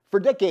For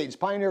decades,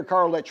 Pioneer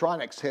Car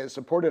Electronics has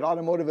supported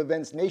automotive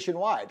events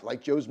nationwide,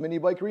 like Joe's Mini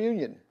Bike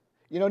Reunion.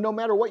 You know, no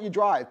matter what you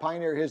drive,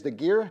 Pioneer has the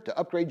gear to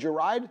upgrade your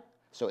ride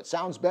so it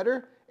sounds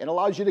better and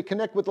allows you to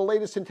connect with the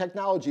latest in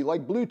technology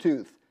like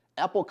Bluetooth,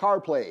 Apple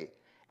CarPlay,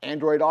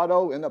 Android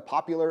Auto, and the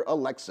popular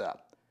Alexa.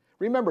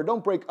 Remember,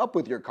 don't break up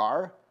with your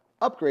car,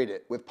 upgrade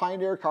it with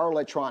Pioneer Car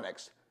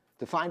Electronics.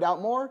 To find out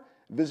more,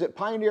 visit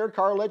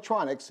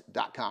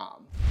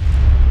pioneercarelectronics.com.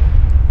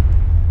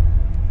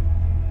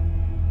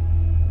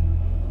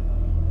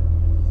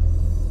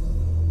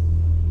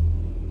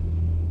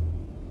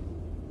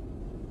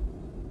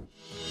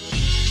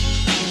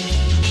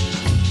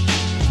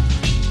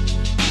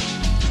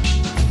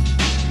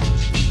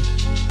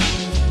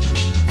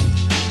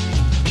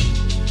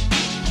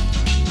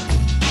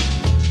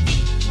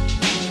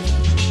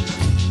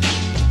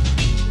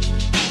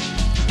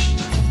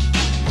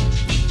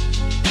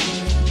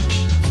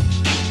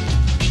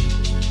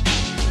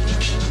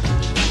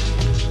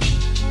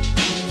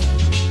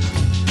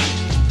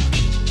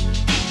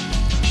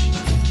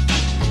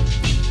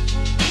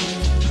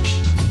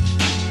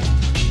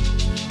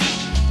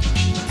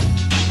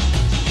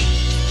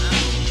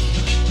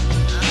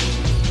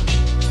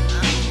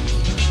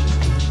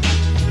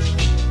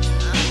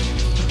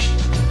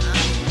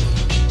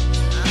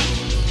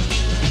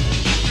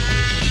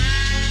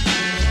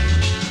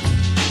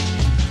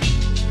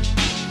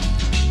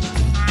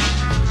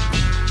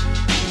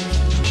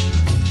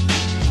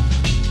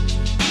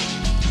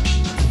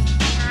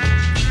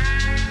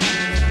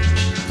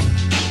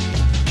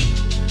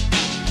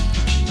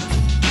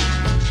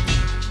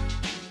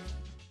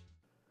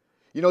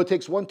 You know, it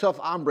takes one tough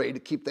hombre to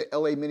keep the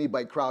LA mini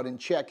bike crowd in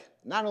check,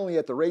 not only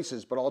at the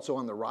races, but also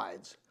on the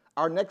rides.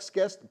 Our next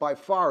guest, by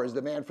far, is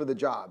the man for the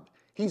job.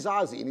 He's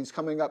Ozzy, and he's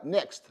coming up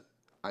next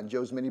on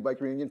Joe's Mini Bike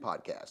Reunion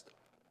podcast.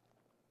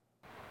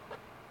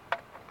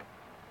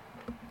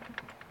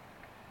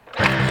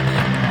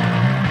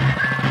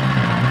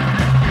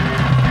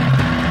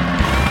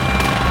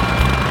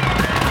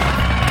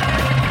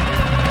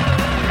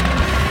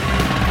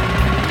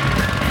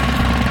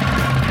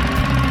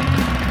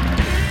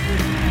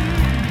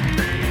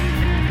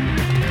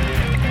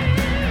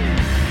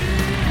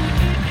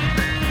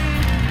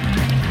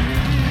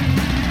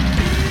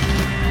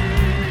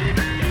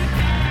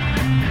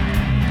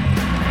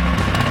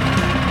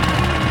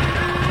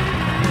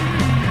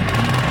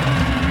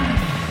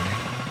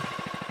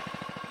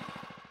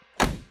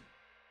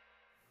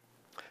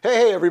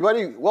 Hey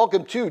everybody,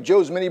 welcome to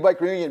Joe's Mini Bike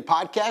Reunion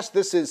podcast.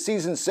 This is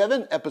season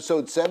 7,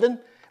 episode 7.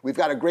 We've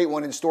got a great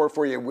one in store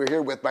for you. We're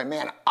here with my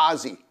man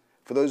Ozzy.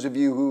 For those of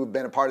you who have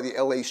been a part of the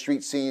LA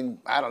street scene,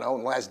 I don't know,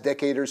 in the last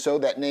decade or so,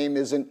 that name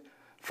isn't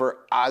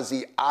for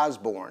Ozzy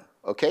Osbourne,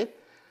 okay?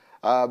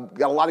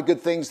 Got a lot of good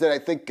things that I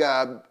think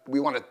we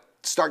want to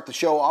start the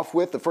show off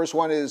with. The first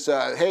one is,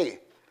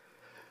 hey,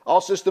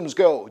 all systems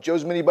go.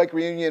 Joe's Mini Bike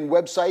Reunion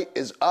website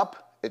is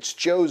up. It's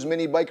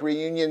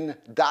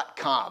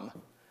joesminibikereunion.com.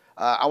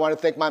 I want to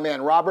thank my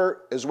man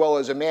Robert, as well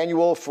as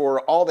Emmanuel,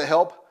 for all the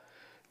help.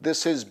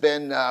 This has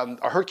been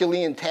a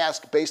Herculean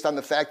task based on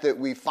the fact that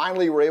we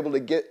finally were able to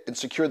get and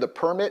secure the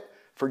permit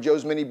for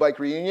Joe's Mini Bike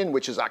Reunion,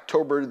 which is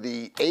October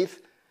the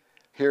 8th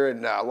here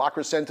in La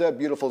Crescenta,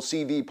 beautiful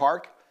CV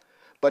Park.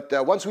 But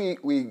once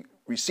we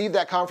received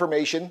that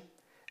confirmation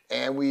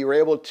and we were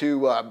able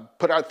to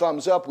put our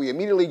thumbs up, we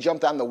immediately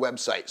jumped on the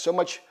website. So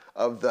much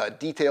of the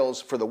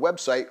details for the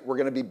website were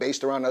going to be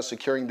based around us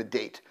securing the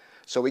date.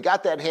 So we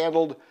got that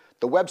handled.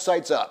 The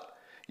website's up.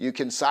 You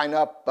can sign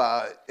up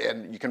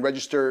and you can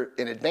register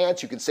in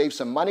advance. You can save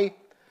some money.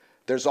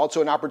 There's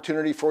also an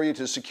opportunity for you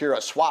to secure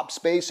a swap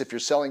space if you're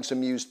selling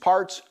some used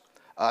parts.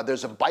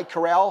 There's a bike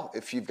corral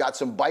if you've got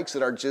some bikes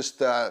that are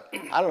just, I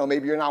don't know,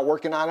 maybe you're not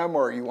working on them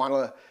or you want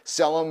to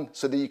sell them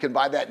so that you can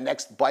buy that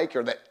next bike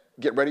or that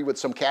get ready with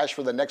some cash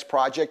for the next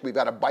project. We've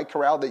got a bike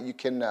corral that you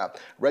can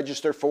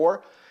register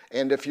for.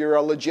 And if you're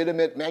a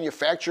legitimate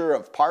manufacturer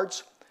of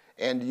parts,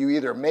 and you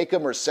either make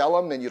them or sell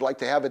them and you'd like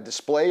to have a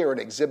display or an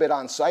exhibit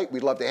on site,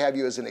 we'd love to have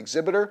you as an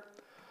exhibitor.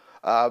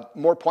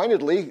 More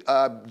pointedly,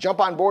 jump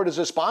on board as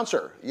a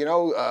sponsor. You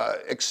know,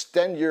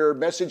 extend your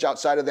message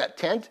outside of that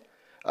tent.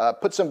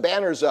 Put some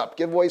banners up,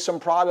 give away some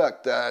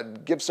product,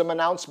 give some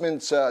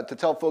announcements to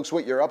tell folks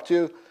what you're up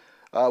to.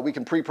 We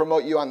can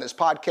pre-promote you on this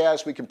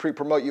podcast. We can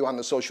pre-promote you on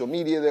the social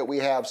media that we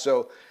have.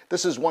 So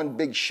this is one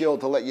big shield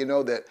to let you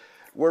know that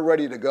we're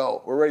ready to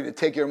go. We're ready to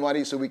take your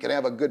money so we can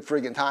have a good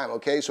friggin' time,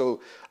 okay?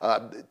 So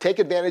take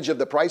advantage of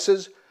the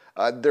prices.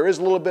 There is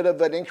a little bit of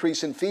an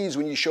increase in fees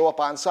when you show up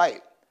on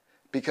site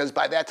because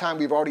by that time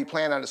we've already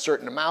planned on a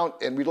certain amount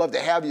and we'd love to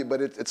have you,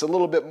 but it's a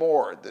little bit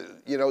more,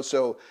 you know,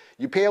 so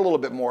you pay a little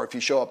bit more if you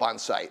show up on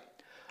site.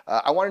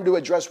 I wanted to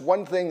address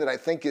one thing that I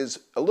think is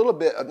a little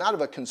bit, not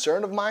of a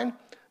concern of mine,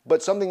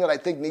 but something that I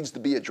think needs to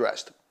be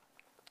addressed.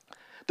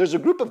 There's a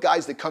group of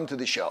guys that come to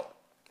the show.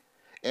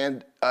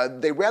 And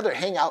they rather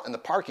hang out in the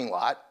parking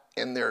lot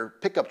in their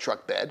pickup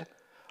truck bed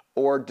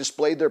or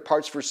display their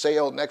parts for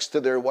sale next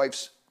to their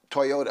wife's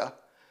Toyota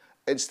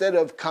instead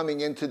of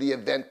coming into the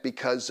event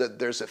because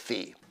there's a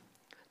fee.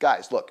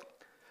 Guys, look,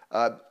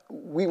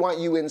 we want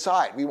you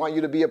inside. We want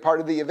you to be a part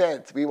of the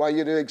event. We want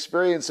you to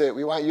experience it.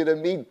 We want you to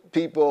meet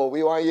people.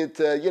 We want you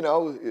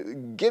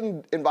to, get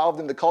involved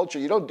in the culture.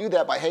 You don't do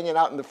that by hanging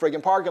out in the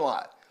friggin' parking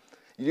lot.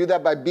 You do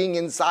that by being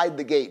inside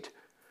the gate.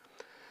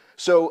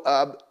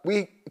 So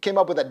we came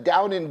up with a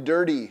down and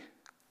dirty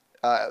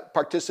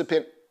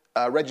participant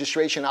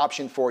registration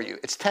option for you.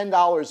 It's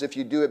 $10 if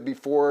you do it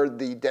before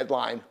the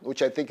deadline,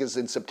 which I think is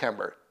in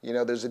September.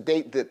 There's a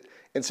date that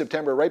in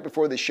September, right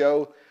before the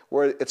show,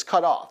 where it's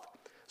cut off.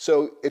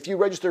 So if you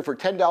register for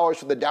 $10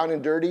 for the down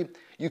and dirty,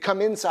 you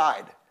come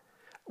inside.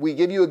 We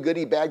give you a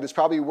goodie bag that's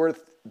probably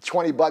worth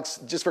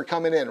 $20 just for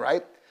coming in,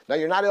 right? Now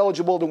you're not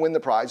eligible to win the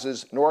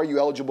prizes, nor are you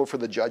eligible for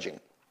the judging.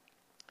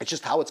 It's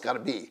just how it's got to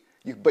be.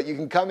 But you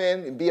can come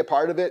in and be a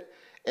part of it,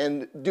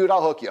 and dude,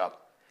 I'll hook you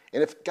up.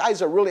 And if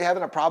guys are really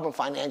having a problem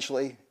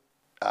financially,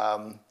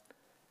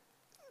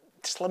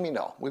 just let me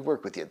know. We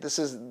work with you.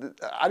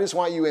 I just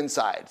want you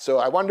inside. So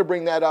I wanted to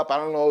bring that up. I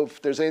don't know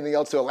if there's anything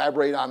else to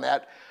elaborate on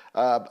that.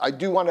 I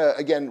do want to,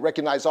 again,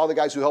 recognize all the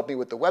guys who helped me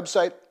with the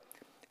website.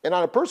 And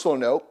on a personal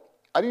note,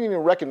 I didn't even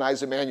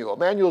recognize Emmanuel.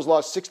 Emmanuel's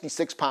lost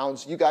 66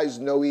 pounds. You guys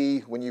know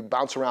when you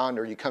bounce around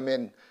or you come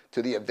in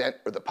to the event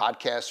or the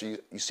podcast or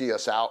you see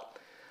us out.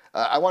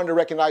 I wanted to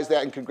recognize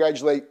that and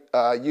congratulate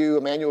you,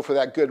 Emmanuel, for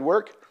that good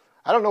work.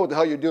 I don't know what the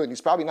hell you're doing.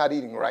 He's probably not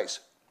eating rice.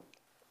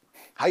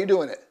 How you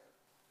doing it?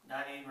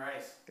 Not eating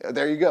rice.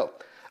 There you go.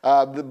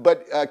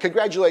 But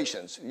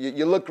congratulations.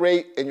 You look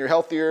great and you're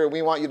healthier.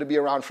 We want you to be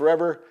around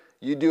forever.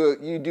 You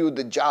do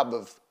the job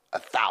of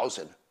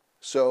 1,000.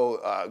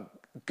 So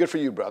good for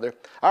you, brother.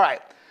 All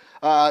right.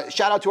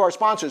 Shout out to our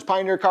sponsors,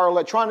 Pioneer Car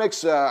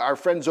Electronics, our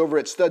friends over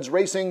at Studs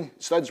Racing.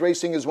 Studs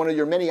Racing is one of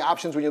your many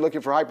options when you're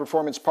looking for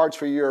high-performance parts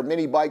for your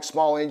mini bikes,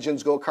 small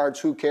engines, go-karts,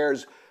 who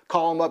cares.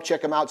 Call them up,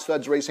 check them out,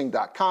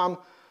 studsracing.com.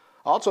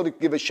 Also, to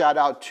give a shout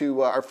out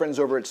to our friends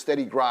over at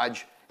Steady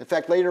Garage. In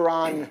fact, later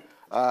on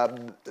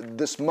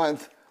this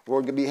month,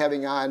 we're going to be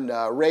having on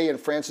Ray and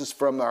Francis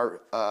from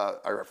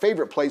our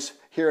favorite place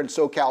here in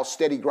SoCal,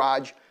 Steady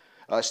Garage.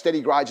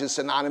 Steady Garage is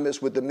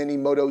synonymous with the mini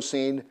moto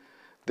scene.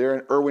 They're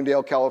in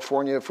Irwindale,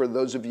 California, for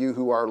those of you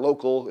who are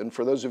local, and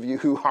for those of you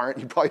who aren't,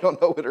 you probably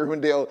don't know what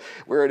Irwindale,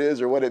 where it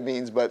is or what it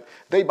means, but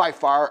they by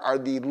far are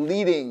the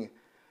leading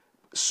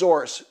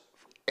source,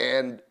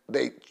 and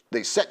they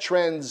set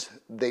trends,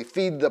 they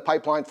feed the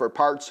pipeline for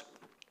parts.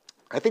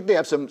 I think they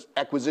have some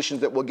acquisitions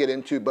that we'll get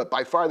into, but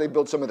by far they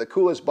build some of the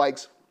coolest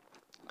bikes.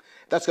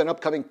 That's an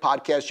upcoming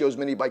podcast, Joe's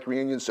Mini Bike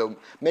Reunion, so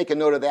make a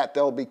note of that.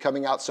 They'll be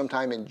coming out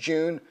sometime in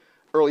June,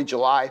 early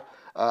July.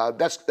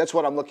 That's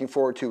what I'm looking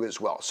forward to as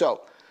well.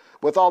 So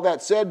with all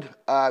that said,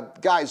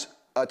 guys,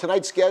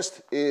 tonight's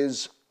guest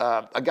is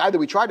a guy that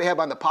we tried to have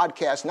on the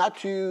podcast not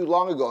too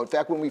long ago. In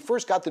fact, when we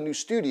first got the new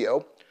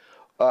studio,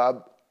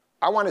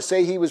 I want to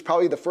say he was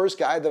probably the first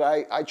guy that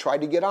I tried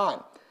to get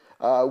on.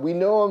 We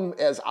know him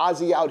as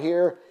Ozzy out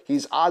here.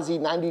 He's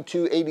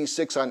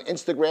Ozzy9286 on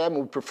Instagram.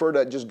 We prefer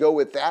to just go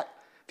with that.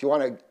 If you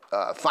want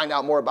to find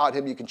out more about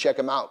him, you can check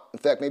him out. In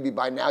fact, maybe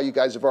by now you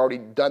guys have already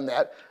done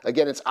that.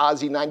 Again, it's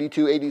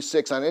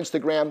Ozzy9286 on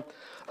Instagram.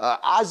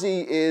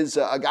 Ozzy is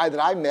a guy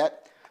that I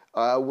met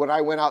when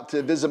I went out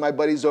to visit my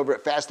buddies over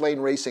at Fast Lane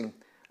Racing.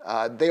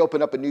 They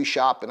opened up a new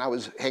shop, and I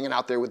was hanging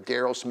out there with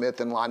Daryl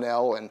Smith and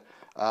Lonell and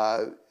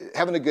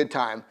having a good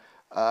time.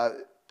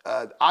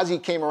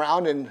 Ozzy came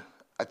around, and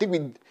I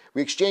think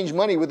we exchanged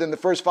money within the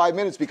first 5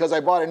 minutes because I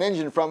bought an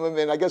engine from him,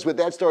 and I guess with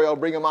that story, I'll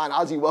bring him on.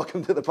 Ozzy,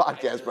 welcome to the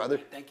podcast, brother.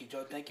 Thank you,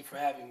 Joe. Thank you for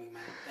having me,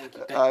 man.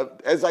 Thank you.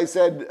 As I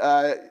said,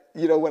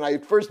 when I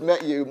first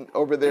met you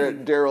over there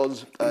at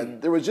Daryl's,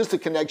 there was just a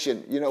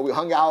connection. We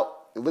hung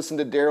out, listened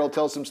to Daryl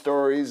tell some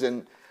stories,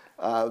 and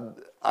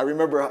I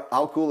remember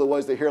how cool it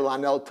was to hear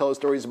Lonell tell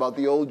stories about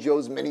the old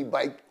Joe's mini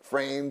bike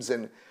frames,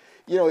 and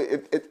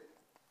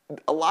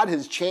a lot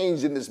has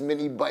changed in this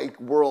mini bike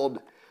world.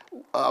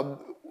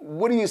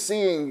 What are you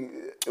seeing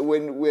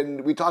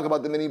when we talk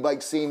about the mini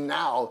bike scene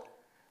now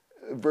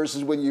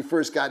versus when you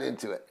first got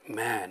into it?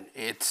 Man,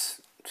 it's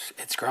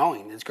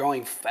growing. It's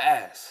growing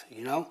fast,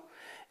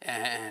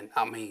 And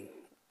I mean,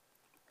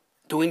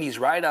 doing these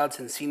ride-outs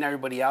and seeing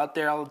everybody out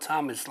there all the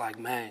time, it's like,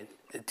 man,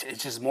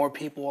 it's just more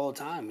people all the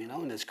time,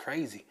 and it's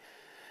crazy,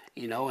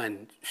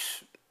 and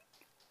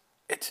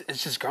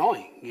it's just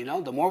growing,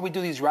 The more we do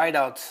these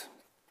ride-outs,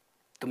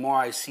 the more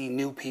I see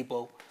new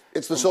people.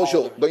 It's the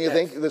social, don't you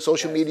think? The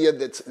social media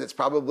that's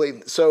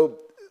probably, so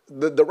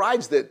the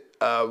rides that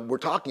we're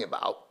talking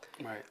about,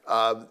 right.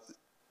 I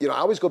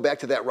always go back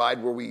to that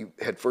ride where we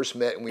had first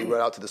met and we rode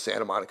out to the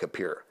Santa Monica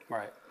Pier.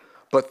 Right.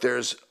 But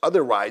there's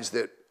other rides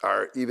that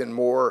are even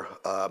more,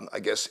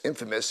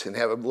 infamous and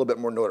have a little bit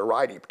more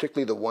notoriety,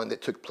 particularly the one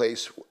that took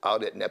place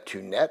out at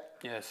Neptune Net.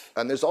 Yes.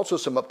 And there's also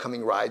some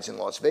upcoming rides in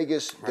Las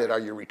Vegas that are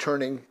your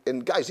returning.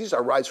 And guys, these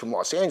are rides from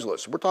Los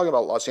Angeles. We're talking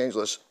about Los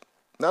Angeles,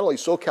 not only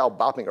SoCal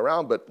bopping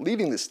around, but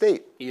leaving the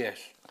state. Yes.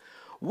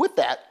 With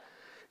that,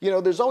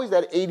 there's always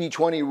that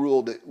 80-20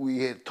 rule that we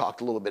had talked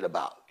a little bit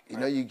about. You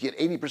know, you get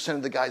 80%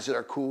 of the guys that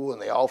are cool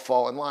and they all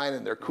fall in line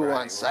and they're cool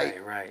on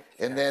site. Right.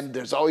 And then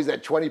there's always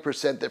that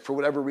 20% that for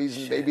whatever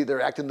reason, maybe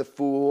they're acting the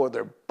fool or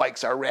their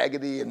bikes are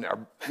raggedy and are,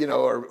 you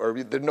know,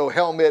 or there's no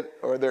helmet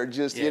or they're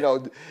just, you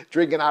know,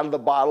 drinking out of the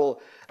bottle.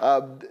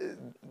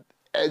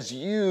 As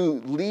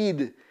you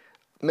lead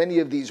many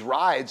of these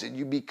rides and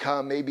you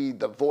become maybe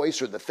the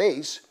voice or the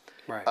face,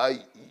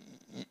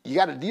 you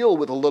got to deal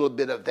with a little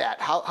bit of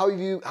that. How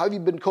have you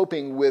been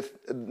coping with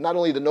not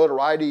only the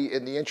notoriety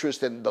and the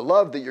interest and the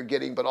love that you're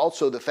getting, but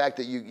also the fact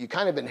that you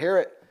kind of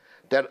inherit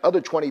that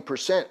other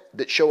 20%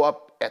 that show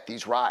up at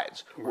these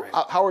rides?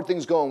 How are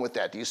things going with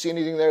that? Do you see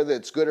anything there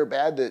that's good or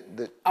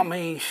bad? I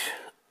mean,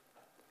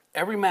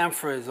 every man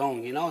for his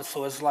own, you know.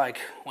 So it's like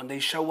when they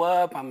show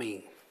up, I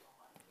mean,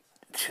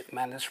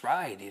 man, let's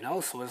ride, you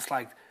know. So it's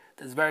like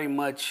there's very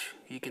much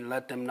you can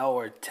let them know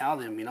or tell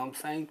them, you know what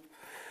I'm saying?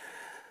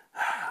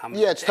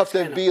 Yeah, it's tough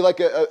to be like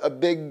a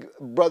big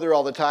brother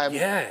all the time.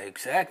 Yeah,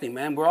 exactly,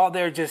 man. We're all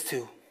there just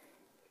to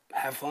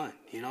have fun,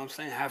 you know what I'm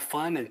saying? Have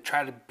fun and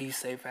try to be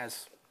safe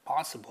as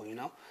possible, you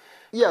know?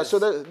 Yeah,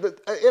 so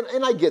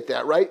and I get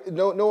that, right?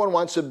 No one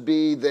wants to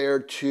be there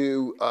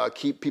to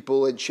keep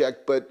people in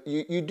check, but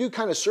you do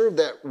kind of serve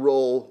that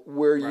role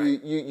where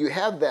you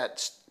have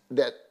that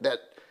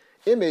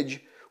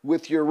image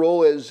with your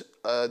role as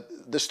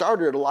the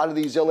starter at a lot of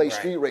these LA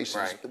street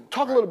races.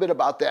 Talk a little bit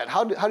about that.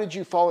 How did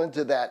you fall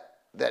into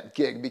that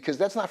gig? Because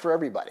that's not for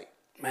everybody.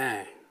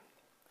 Man,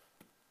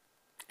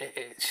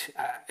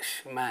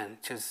 man,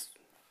 just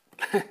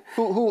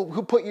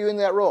who put you in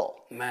that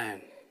role?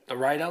 Man, the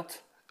rideouts.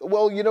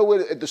 Well, you know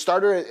what, the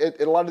starter at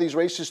a lot of these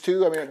races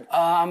too.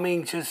 I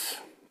mean, just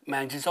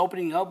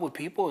opening up with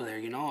people there.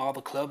 You know, all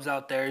the clubs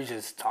out there,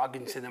 just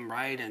talking to them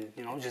right, and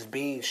you know, just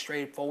being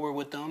straightforward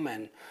with them,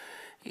 and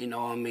you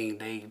know, I mean,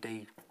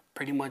 they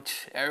pretty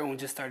much everyone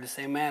just started to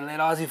say, man, let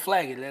Ozzy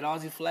flag it, and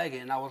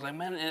I was like,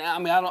 man, and I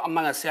mean, I'm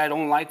not gonna say I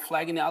don't like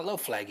flagging it, I love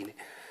flagging it,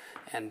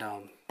 and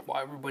well,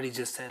 everybody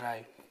just said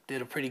I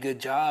did a pretty good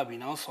job, you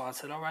know. So I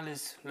said, all right,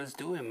 let's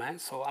do it, man.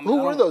 So I mean,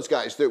 who were those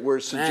guys that were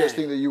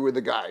suggesting that you were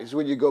the guys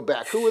when you go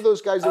back? Who were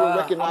those guys that were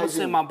recognizing? I would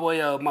say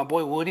my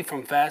boy Woody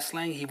from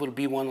Fastlane. He would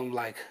be one of them.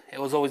 Like it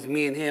was always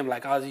me and him.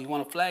 Like Ozzy, you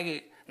want to flag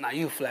it? Nah,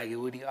 you flag it,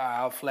 Woody. All right,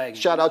 I'll flag it.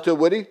 Shout out to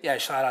Woody. Yeah,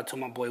 shout out to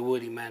my boy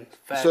Woody, man.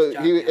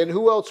 And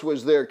who else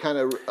was there? Kind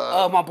of.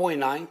 My boy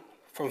Nine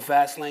from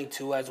Fastlane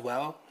too, as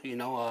well. You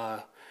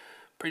know,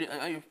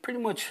 pretty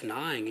much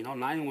Nine. You know,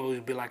 Nine would always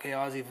be like, hey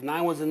Ozzy, if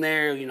Nine wasn't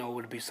there, you know, it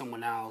would be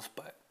someone else,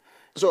 but.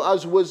 So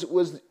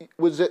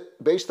was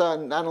it based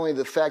on not only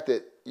the fact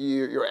that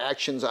your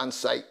actions on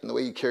site and the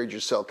way you carried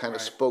yourself kind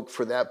of spoke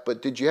for that,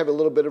 but did you have a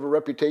little bit of a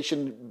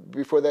reputation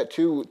before that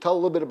too? Tell a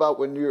little bit about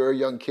when you were a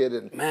young kid.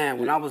 And man,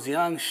 when I was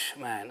young,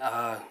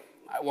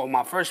 well,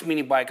 my first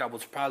mini bike, I'm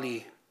gonna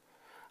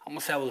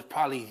say I was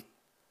probably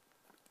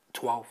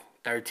 12,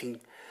 13.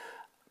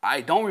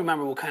 I don't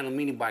remember what kind of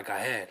mini bike I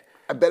had.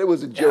 I bet it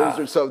was a Joe's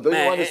or something.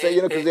 Don't you want to say,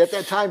 you know, because at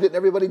that time, didn't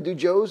everybody do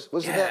Joe's?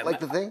 Wasn't that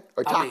like the thing?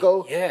 Or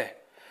Taco? Yeah.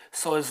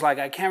 So it's like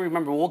I can't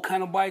remember what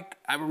kind of bike.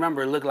 I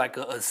remember it looked like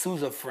a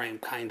Sousa frame,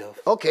 kind of.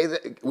 Okay,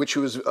 which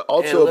was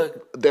also,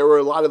 there were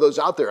a lot of those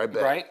out there, I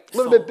bet. Right. A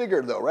little bit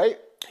bigger though, right?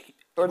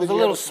 Or it was a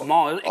little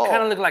small. It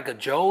kind of looked like a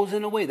Joe's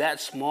in a way,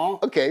 that small.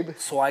 Okay.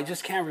 So I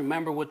just can't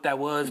remember what that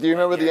was. Do you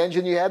remember the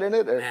engine you had in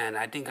it? Or? Man,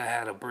 I think I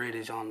had a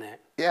British on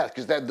that. Yeah,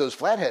 because those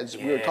flatheads,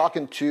 we were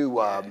talking to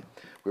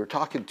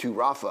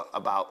Rafa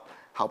about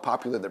how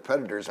popular the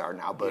Predators are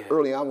now, but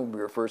early on when we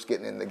were first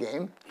getting in the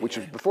game, which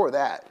was before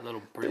that,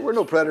 there were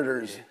no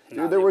Predators.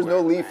 Yeah. There was no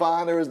leaf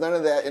on, there was none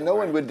of that, and no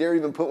one would dare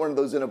even put one of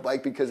those in a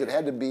bike because it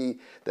had to be,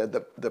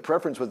 the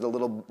preference was the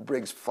little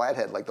Briggs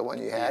flathead like the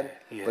one you had,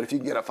 but if you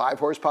can get a 5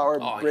 horsepower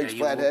Briggs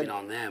flathead.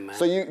 On them, man.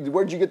 So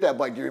where'd you get that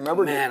bike? Do you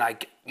remember? Man,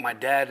 my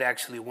dad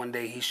actually one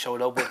day he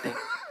showed up with it.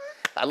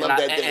 I love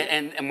that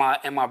day. And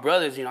my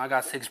brothers, you know, I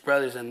got 6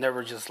 brothers, and they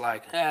were just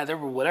like, they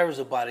were whatever's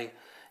about it.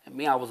 And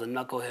me, I was a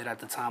knucklehead at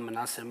the time, and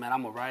I said, man,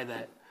 I'm going to ride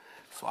that.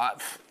 So I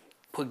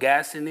put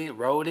gas in it,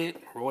 rode it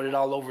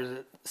all over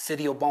the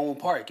city of Baldwin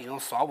Park, you know.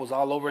 So I was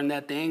all over in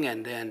that thing,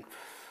 and then...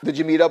 Did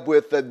you meet up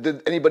with,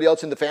 did anybody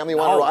else in the family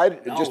want to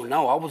ride?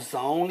 No, I was the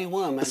only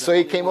one, man. So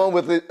he came home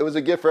with it was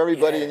a gift for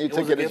everybody, and you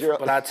took it as your own?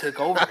 But I took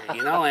over it,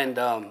 you know, and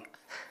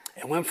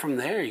it went from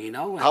there, you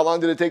know. How long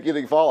did it take you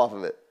to fall off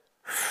of it?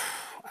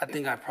 I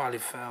think I probably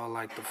fell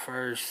like the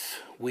first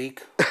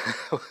week.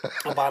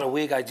 About a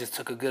week, I just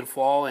took a good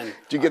fall. And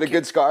did you get a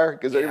good scar?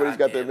 Because everybody's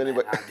got their mini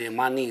bike. I did.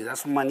 My knees.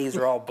 That's why my knees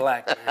are all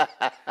black,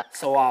 man.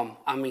 So,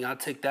 I mean, I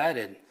took that,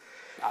 and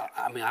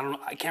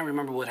I can't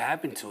remember what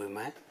happened to it,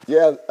 man.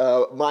 Yeah,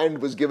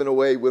 mine was given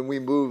away when we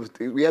moved.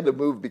 We had to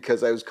move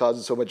because I was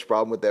causing so much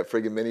problem with that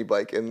friggin' mini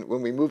bike. And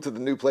when we moved to the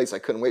new place, I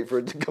couldn't wait for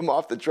it to come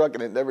off the truck,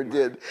 and it never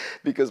did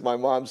because my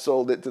mom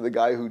sold it to the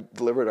guy who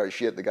delivered our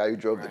shit, the guy who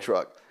drove the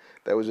truck.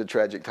 That was a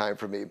tragic time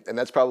for me, and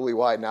that's probably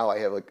why now I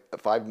have like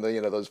 5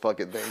 million of those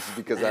fucking things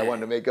because I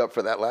wanted to make up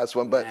for that last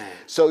one. But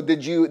so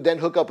did you then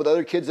hook up with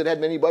other kids that had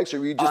mini bikes, or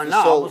were you just the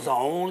No, sole? I was the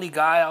only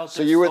guy out there.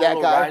 So you were that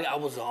solo guy? riding. I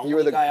was the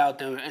only guy out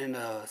there in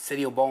the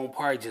city of Baldwin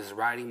Park just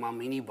riding my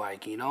mini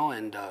bike, you know.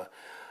 And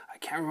I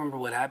can't remember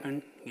what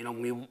happened. You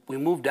know, we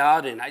moved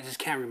out, and I just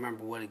can't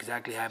remember what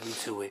exactly happened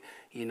to it,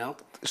 you know.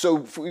 So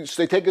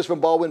they take us from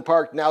Baldwin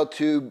Park now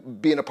to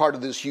being a part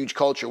of this huge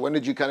culture. When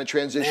did you kind of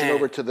transition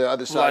over to the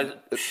other side,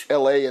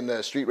 L.A. and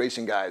the street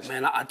racing guys?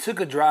 Man, I took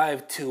a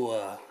drive to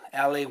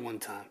L.A. one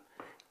time,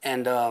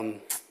 and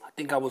I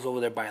think I was over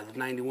there by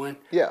 91.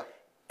 Yeah.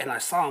 And I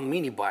saw a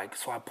mini bike,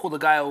 so I pulled the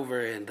guy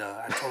over and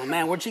I told him,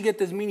 man, where'd you get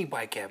this mini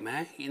bike at,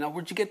 man? You know,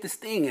 where'd you get this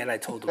thing at? I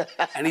told him.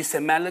 And he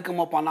said, man, look him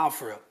up on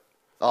OfferUp.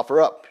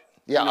 OfferUp.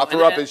 Yeah, You know,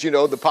 OfferUp is,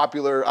 the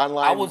popular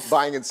online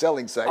buying and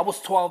selling site. I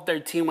was 12,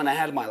 13 when I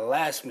had my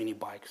last mini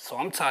bike. So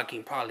I'm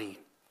talking probably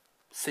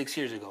 6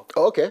 years ago.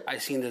 Oh, okay. I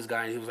seen this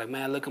guy and he was like,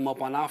 man, look him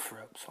up on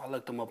OfferUp. So I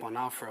looked him up on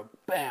OfferUp.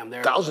 Bam,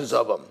 there Thousands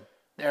of them.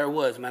 There it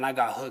was, man. I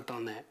got hooked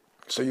on that.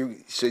 So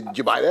did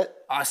you buy that?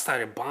 I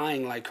started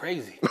buying like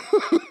crazy.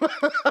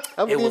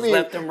 How It was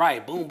left and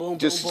right. Boom, boom,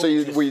 Just boom,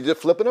 so boom. were you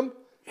just flipping them?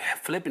 Yeah,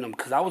 flipping them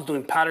because I was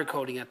doing powder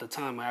coating at the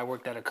time. I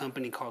worked at a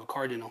company called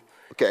Cardinal.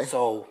 Okay.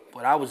 So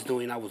what I was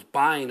doing, I was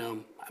buying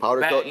them.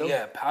 Powder coating them?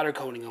 Yeah, powder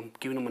coating them,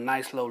 giving them a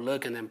nice low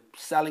look, and then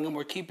selling them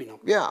or keeping them.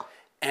 Yeah.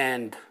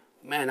 And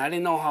man, I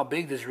didn't know how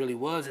big this really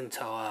was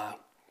until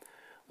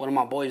one of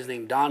my boys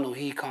named Donald,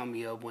 he called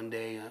me up one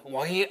day.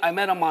 I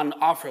met him on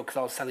off-road because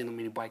I was selling a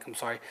mini bike. I'm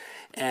sorry,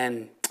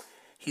 and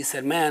he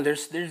said, "Man,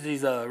 there's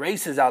these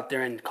races out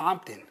there in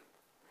Compton.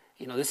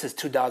 You know, this is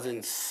 2000,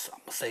 I'm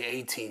gonna say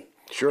 18."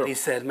 Sure. And he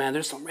said, "Man,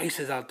 there's some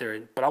races out there,"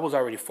 but I was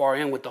already far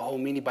in with the whole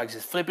mini bikes,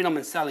 just flipping them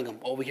and selling them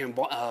over here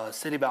in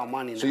City of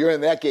Almonte. So you're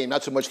in that game,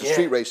 not so much the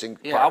street racing.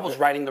 Yeah, I was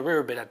riding the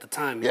rear bit at the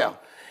time. You Yeah. know?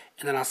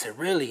 And then I said,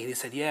 "Really?" And he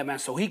said, "Yeah, man."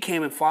 So he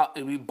came and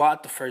we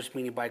bought the first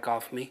mini bike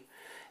off me,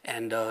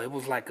 and it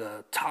was like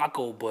a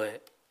taco,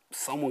 but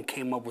someone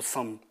came up with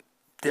some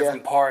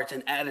different parts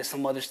and added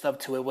some other stuff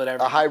to it,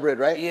 whatever. A hybrid,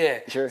 right?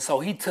 Yeah. Sure.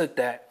 So he took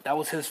that. That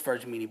was his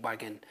first mini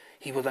bike, and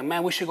he was like,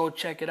 "Man, we should go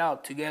check it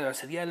out together." I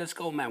said, "Yeah, let's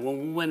go, man." When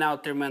we went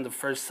out there, man, the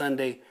first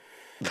Sunday,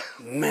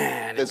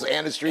 man. It's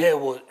Anna Street? It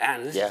was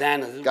Anna. This is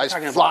Anna. We're Guys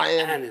talking flying.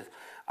 about Anna's.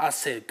 I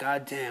said,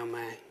 "God damn,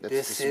 man.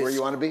 This is where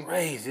you want to be?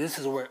 Crazy. This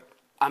is where,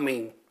 I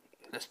mean,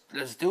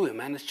 let's do it,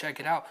 man. Let's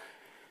check it out."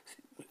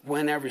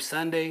 Went every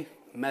Sunday,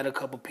 met a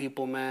couple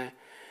people, man.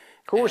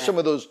 Who were some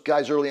of those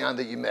guys early on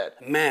that you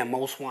met? Man,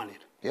 Most Wanted.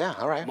 Yeah,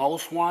 all right.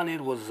 Most Wanted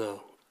was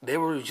they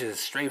were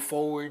just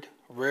straightforward,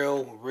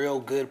 real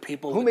good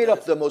people. Who made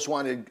up the Most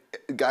Wanted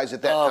guys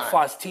at that time?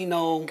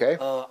 Faustino. Okay.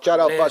 Shout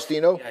out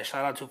Faustino. Yeah,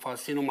 shout out to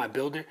Faustino, my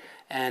builder,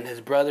 and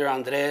his brother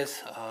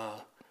Andres,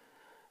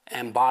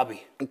 and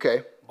Bobby.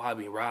 Okay.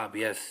 Bobby, Rob,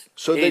 yes.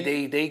 So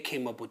they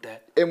came up with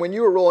that. And when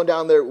you were rolling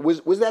down there,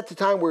 was that the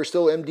time where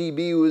still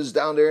MDB was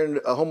down there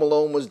and Home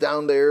Alone was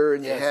down there,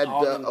 and Yes, you had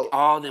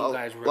all them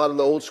guys were. a lot of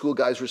the old school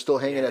guys were still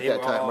hanging at They that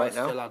were time, all right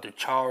now? still out there.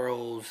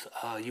 Charles,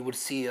 you would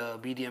see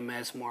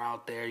BDMS more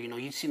out there. You know,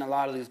 you've seen a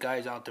lot of these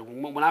guys out there.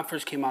 When I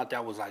first came out there,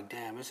 I was like,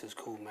 damn, this is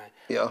cool, man.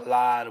 Yeah. A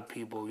lot of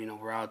people,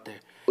 were out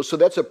there. So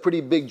that's a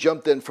pretty big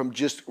jump then from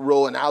just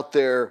rolling out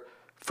there,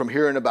 from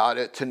hearing about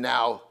it to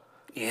now.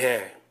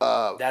 Yeah.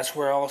 That's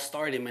where it all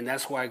started, man.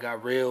 That's why I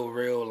got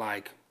real,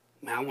 like,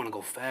 man, I want to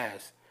go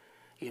fast.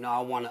 I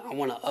want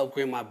to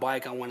upgrade my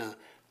bike. I want to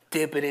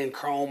dip it in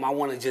chrome. I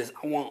want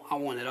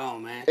it all,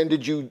 man. And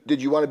did you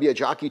want to be a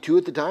jockey too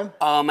at the time?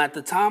 At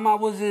the time, I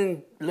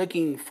wasn't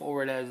looking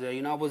forward as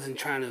I wasn't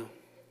trying to.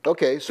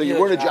 Okay, so you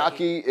weren't a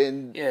jockey,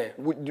 and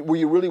were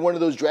you really one of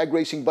those drag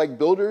racing bike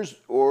builders,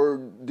 or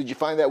did you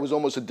find that was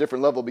almost a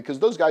different level? Because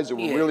those guys that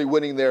were really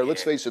winning there,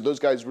 let's face it, those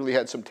guys really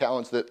had some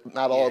talents that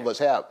not all of us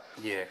have.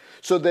 Yeah.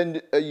 So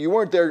then you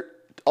weren't there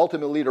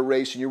ultimately to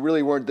race, and you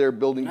really weren't there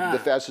building the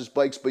fastest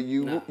bikes, but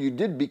you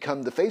did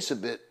become the face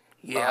of it.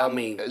 Yeah,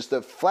 as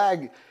the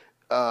flag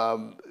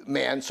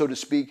man, so to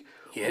speak.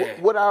 Yeah.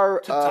 What are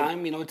It took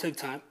time, it took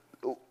time.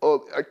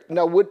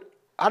 Now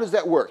how does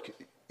that work?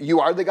 You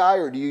are the guy,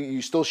 or do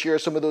you still share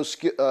some of those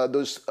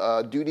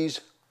duties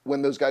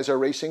when those guys are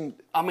racing?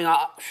 I mean,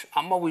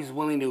 I'm always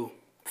willing to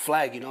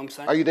flag. You know what I'm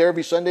saying? Are you there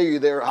every Sunday? Are you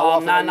there? How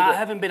often? No, I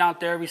haven't been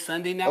out there every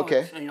Sunday now.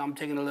 Okay. I'm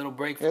taking a little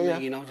break from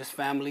it. Just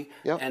family.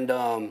 Yeah.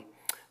 And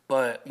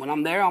but when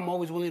I'm there, I'm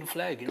always willing to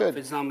flag. Good. If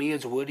it's not me,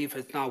 it's Woody. If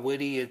it's not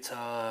Woody, it's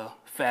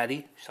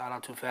Fatty. Shout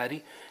out to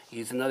Fatty.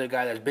 He's another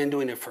guy that's been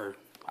doing it for,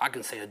 I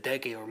can say, a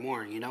decade or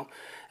more.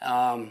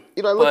 I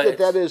looked at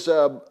that as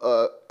I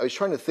was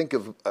trying to think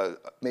of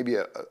maybe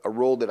a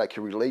role that I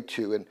could relate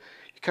to, and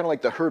you're kind of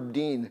like the Herb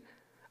Dean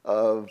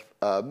of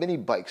mini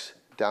bikes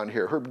down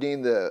here. Herb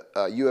Dean, the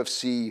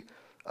UFC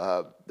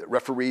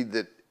referee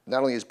that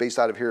not only is based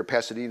out of here at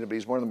Pasadena, but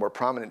he's one of the more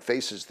prominent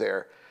faces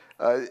there.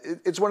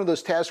 It's one of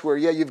those tasks where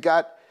you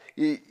got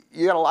a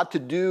lot to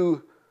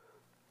do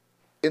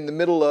in the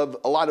middle of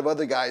a lot of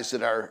other guys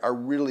that are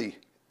really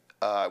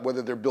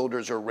whether they're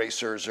builders or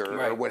racers or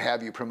Right. what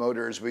have you,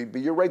 promoters.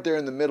 But you're right there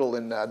in the middle,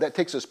 and that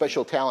takes a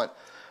special talent.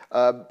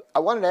 I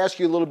wanted to ask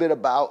you a little bit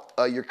about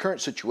your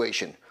current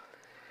situation.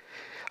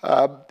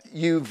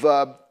 You've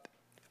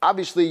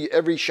obviously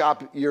every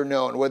shop you're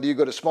known, whether you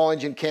go to Small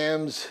Engine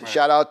Cams,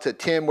 shout out to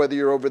Tim, whether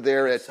you're over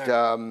there at,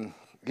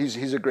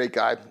 he's a great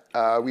guy.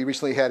 We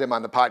recently had him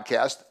on the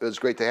podcast. It was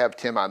great to have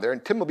Tim on there.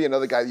 And Tim will be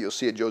another guy that you'll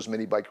see at Joe's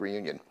Mini Bike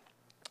Reunion.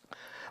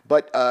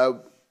 But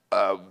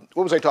what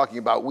was I talking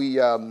about?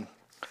 I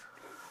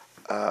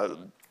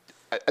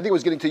think it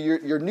was getting to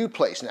your new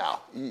place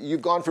now.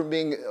 You've gone from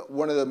being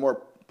one of the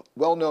more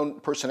well-known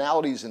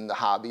personalities in the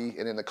hobby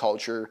and in the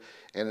culture,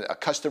 and a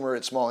customer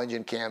at Small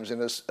Engine Cams,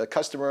 and a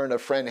customer and a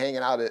friend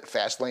hanging out at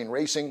Fast Lane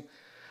Racing.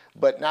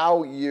 But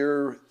now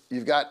you've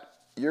got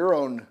your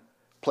own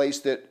place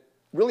that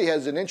really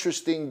has an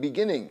interesting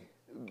beginning.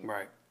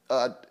 Right.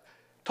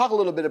 Talk a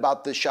little bit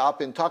about the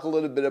shop, and talk a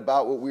little bit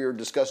about what we were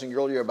discussing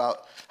earlier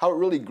about how it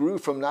really grew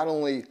from not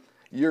only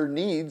your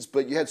needs,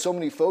 but you had so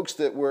many folks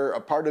that were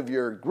a part of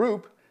your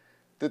group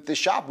that the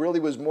shop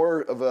really was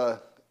more of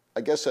a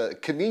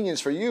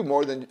convenience for you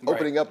more than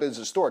opening up as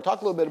a store.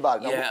 Talk a little bit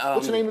about it. Now,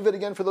 what's the name of it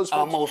again for those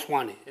folks? Most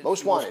Wanted.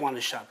 Most Wanted. Most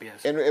Wanted shop,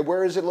 yes. And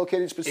where is it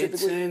located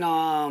specifically? It's in,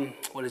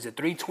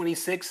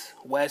 326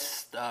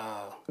 West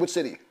What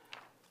city?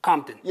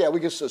 Compton. Yeah,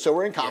 so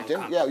we're in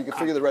Compton. Yeah, we can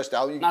figure the rest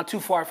out. Not too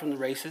far from the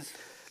races.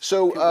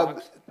 So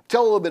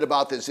tell a little bit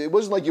about this. It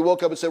wasn't like you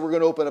woke up and said, we're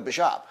going to open up a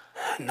shop.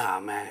 Nah,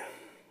 man.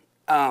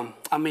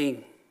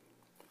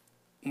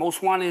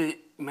 Most Wanted,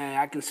 man,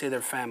 I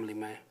consider family,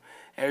 man.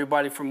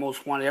 Everybody from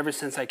Most Wanted, ever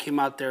since I came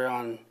out there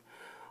on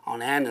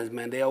Anna's,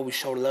 man, they always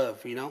show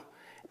love, you know?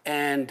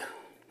 And,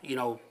 you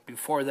know,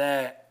 before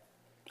that,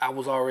 I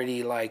was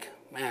already like,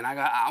 man,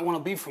 I want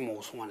to be from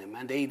Most Wanted,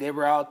 man. They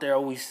were out there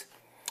always,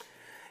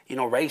 you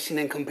know, racing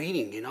and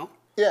competing, you know?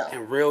 Yeah.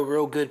 And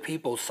real good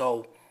people.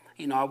 So,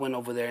 you know, I went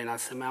over there and I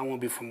said, man, I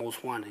want to be from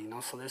Most Wanted, you know?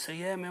 So they said,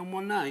 yeah, man,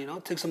 why not? You know,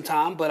 it took some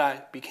time, but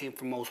I became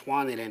from Most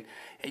Wanted, and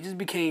it just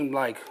became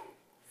like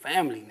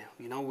family now,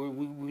 you know?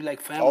 We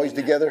like family. Always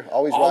now. together,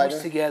 always Always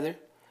riding? together.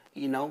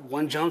 You know,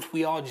 one jumps,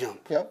 we all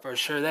jump. Yep. For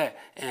sure that.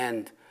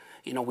 And,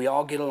 you know, we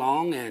all get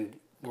along and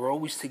we're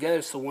always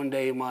together. So one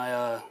day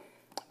my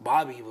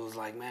Bobby was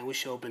like, man, we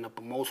should open up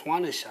a Most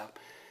Wanted shop.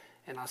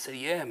 And I said,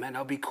 yeah, man,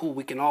 that'll be cool.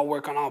 We can all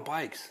work on our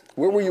bikes.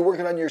 Where were you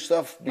working on your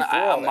stuff before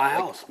all that? My Like,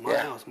 house.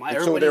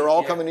 And so they were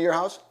all coming to your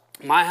house?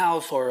 My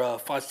house or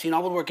Faustino. I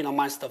was working on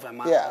my stuff at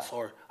my house,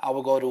 or I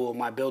would go to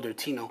my builder,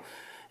 Tino.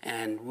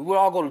 And we would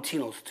all go to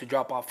Tino's to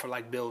drop off for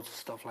like builds and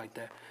stuff like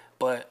that.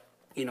 But,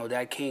 you know,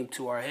 that came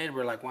to our head.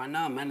 We're like, why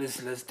not, man?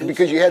 Let's do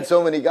Because you had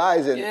so many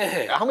guys. And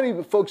Yeah. how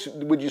many folks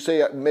would you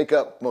say make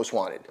up Most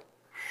Wanted?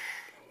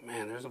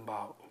 Man, there's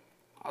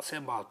I'll say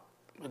about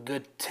a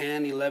good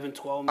 10, 11,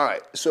 12. All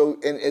right. So,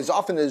 and as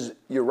often as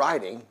you're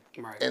riding,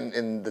 Right.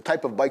 and the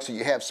type of bikes that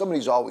you have,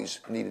 somebody's always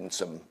needing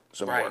some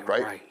work,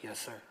 right? Right, yes,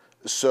 sir.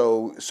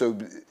 So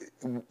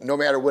no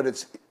matter what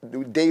it's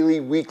daily,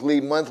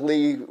 weekly,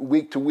 monthly,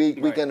 week to week,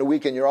 Right. weekend to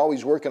weekend, you're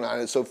always working on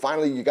it. So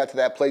finally you got to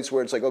that place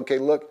where it's like, okay,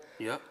 look.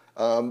 Yep.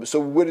 So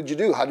what did you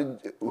do?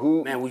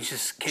 Who Man, we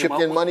just came chipped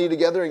up in with- money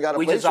together and got a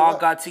We place? just or all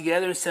what? got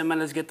together and said, man,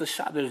 let's get the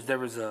shop. There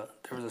was a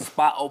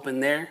spot open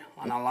there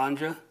on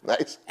Alondra.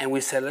 Nice. And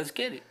we said, let's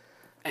get it.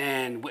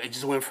 And it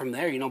just went from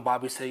there. You know,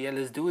 Bobby said, yeah,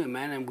 let's do it,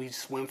 man. And we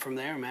just went from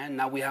there, man.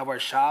 Now we have our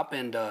shop,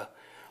 and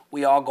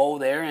we all go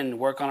there and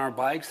work on our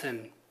bikes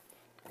and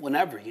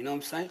whenever, you know what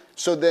I'm saying?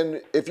 So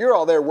then, if you're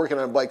all there working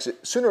on bikes,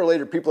 sooner or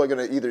later people are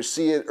going to either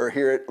see it or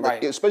hear it,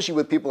 Right. especially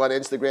with people on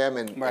Instagram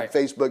and Right.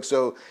 Facebook.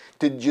 So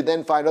did you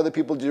then find other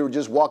people who were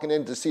just walking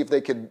in to see if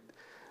they could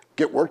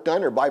get work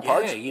done or buy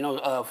parts? Yeah, you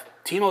know,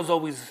 Tino's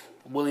always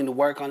willing to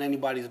work on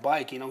anybody's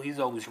bike. You know, he's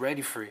always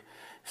ready for it.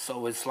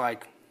 So it's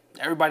like,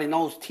 everybody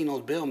knows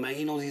Tino's Bill, man.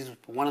 He knows he's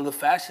one of the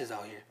fastest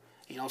out here.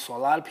 You know, so a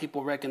lot of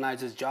people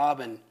recognize his job,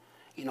 and,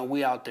 you know,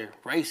 we out there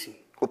racing.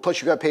 Well,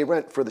 plus you got to pay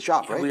rent for the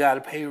shop, right? We got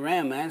to pay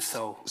rent, man,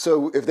 so...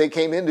 So if they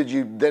came in, did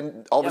you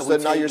then all of a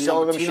sudden now you're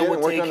selling them Tino shit would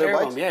and working take on their care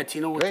of bikes? them. Yeah,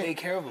 Tino would Great. take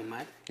care of them,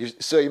 man.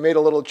 So you made a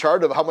little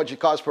chart of how much it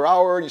costs per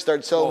hour, and you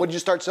started selling. What did you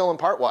start selling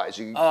part-wise?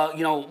 You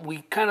know,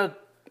 we kind of,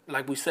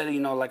 like we said, you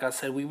know, like I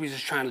said, we were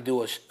just trying to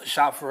do a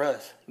shop for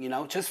us, you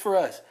know, just for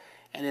us.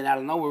 And then out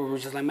of nowhere, we were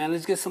just like, man,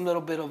 let's get some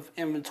little bit of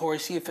inventory,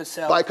 see if it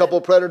sells. Buy a couple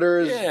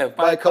Predators, Yeah,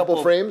 buy a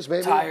couple frames,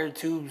 maybe? Tire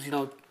tubes, you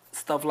know,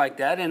 stuff like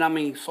that. And I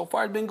mean, so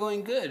far it's been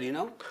going good, you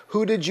know.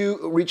 Who did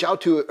you reach out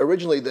to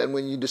originally then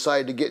when you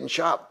decided to get in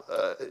shop?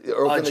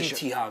 Or open the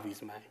GT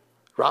Hobbies, man.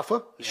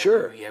 Rafa? Yeah,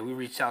 Sure. Yeah, we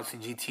reached out to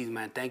GT,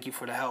 man. Thank you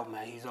for the help,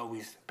 man. He's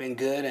always been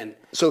good. And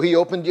So he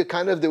opened you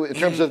kind of in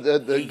terms of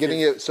he getting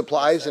just- you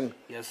supplies and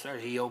yes, sir.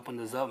 He opened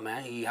us up,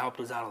 man. He helped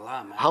us out a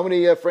lot, man. how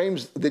many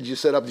frames did you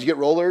set up? Did you get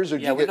rollers or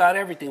did Yeah, you we get? got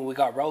everything. We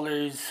got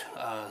rollers,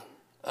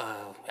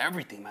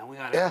 everything, man. We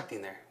got Yeah.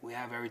 everything there. We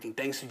have everything.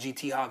 Thanks to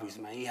GT Hobbies,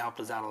 man. He helped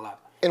us out a lot.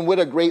 And what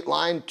a great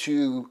line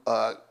to,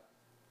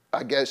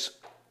 I guess,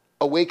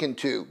 awaken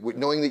to,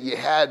 knowing that you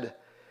had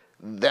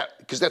that,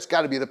 because that's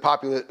got to be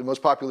the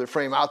most popular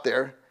frame out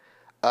there.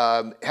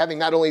 having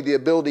not only the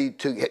ability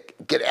to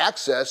get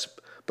access,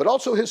 but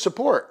also his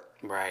support.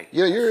 Right.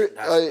 You know,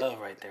 that's love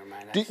right there,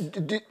 man.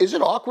 Is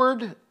it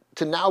awkward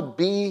to now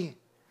be,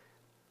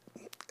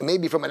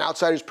 maybe from an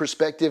outsider's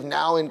perspective,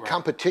 now in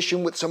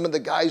competition with some of the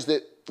guys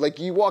that, like,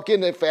 you walk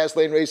into fast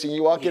lane racing,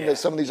 you walk into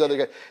some of these other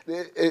guys.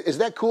 Is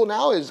that cool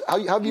now?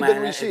 How have you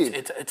been received?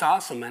 It's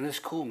awesome, man. It's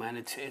cool, man.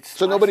 It's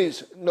so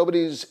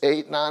nobody's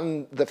hating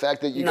on the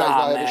fact that you guys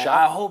now have a shop?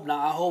 I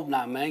hope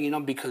not, man. You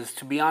know, because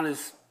to be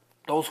honest,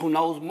 those who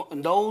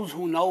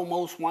know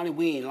Most Wanted,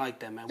 we ain't like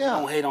that, man. We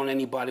don't hate on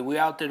anybody.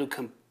 We're out there to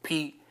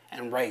compete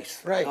and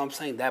race. Right. You know what I'm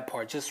saying? That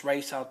part. Just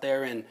race out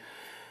there and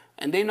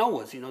they know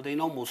us, you know, they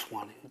know Most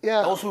Wanted.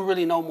 Yeah. Those who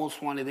really know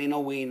Most Wanted, they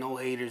know we ain't no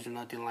haters or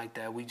nothing like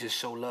that. We just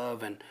show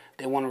love, and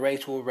they want to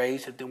race, we'll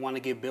race. If they want to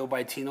get billed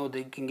by Tino,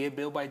 they can get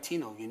billed by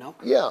Tino, you know?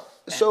 Yeah.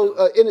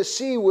 So in a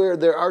sea where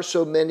there are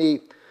so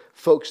many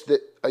folks that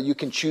you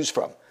can choose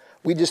from,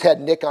 we just had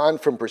Nick on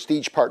from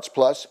Prestige Parts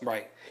Plus.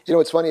 Right. You know,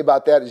 what's funny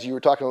about that is you were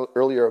talking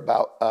earlier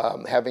about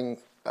having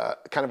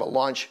kind of a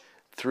launch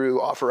through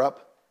OfferUp.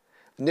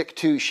 Nick,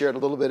 too, shared a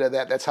little bit of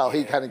that. That's how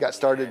he kind of got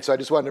started. So I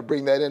just wanted to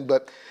bring that in.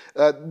 But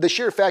the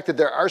sheer fact that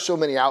there are so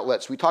many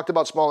outlets. We talked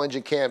about small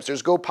engine cams.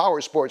 There's Go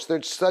Power Sports.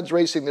 There's Studs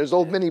Racing. There's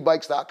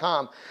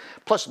oldminibikes.com.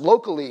 Plus,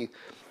 locally,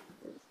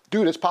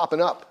 dude, it's popping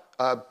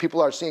up.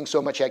 People are seeing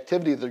so much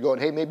activity. They're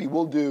going, hey, maybe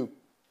we'll get a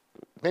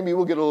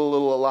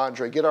little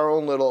Alondra, get our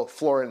own little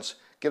Florence,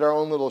 get our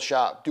own little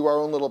shop, do our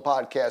own little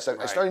podcast.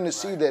 I'm starting to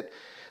see that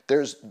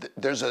there's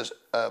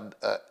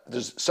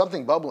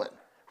something bubbling.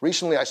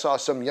 Recently, I saw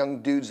some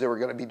young dudes that were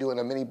going to be doing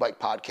a mini bike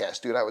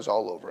podcast. Dude, I was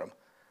all over them.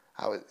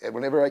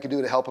 Whenever I could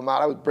do to help them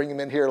out, I would bring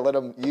them in here, let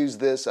them use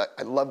this.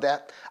 I love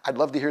that. I'd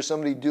love to hear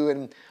somebody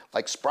doing,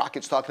 like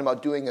Sprocket's talking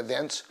about doing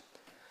events.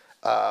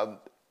 I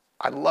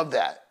love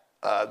that.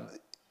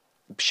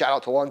 Shout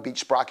out to Long Beach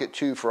Sprocket,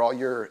 too, for all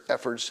your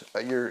efforts.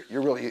 You're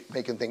really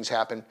making things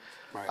happen.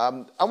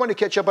 Right. I want to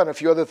catch up on a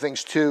few other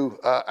things, too.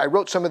 I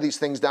wrote some of these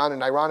things down,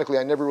 and ironically,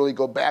 I never really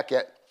go back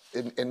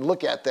and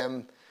look at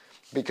them,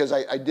 because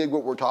I dig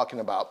what we're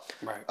talking about.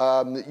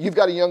 Right. You've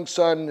got a young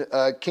son,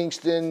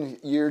 Kingston.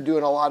 You're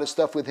doing a lot of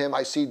stuff with him.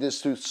 I see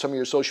this through some of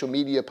your social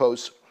media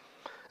posts.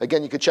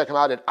 Again, you can check him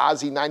out at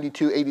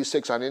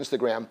Ozzy9286 on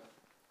Instagram.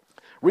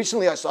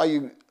 Recently, I saw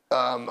you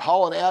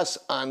hauling ass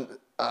on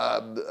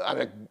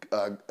a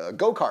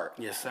go-kart.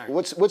 Yes, sir.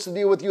 What's the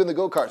deal with you and the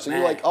go-kart? So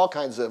you like all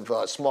kinds of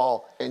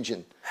small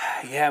engine.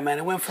 Yeah, man.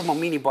 It went from a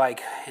mini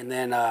bike, and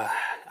then I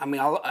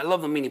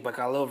love the mini bike.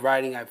 I love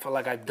riding. I feel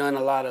like I've done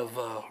a lot of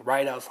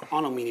ride outs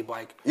on a mini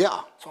bike.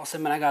 Yeah. So I said,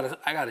 man,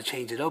 I gotta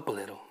change it up a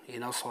little, you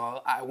know.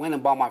 So I went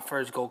and bought my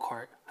first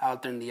go-kart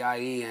out there in the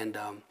IE, and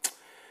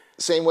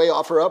same way,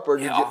 OfferUp, or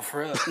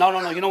OfferUp.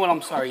 No. You know what?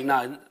 I'm sorry.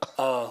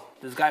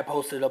 This guy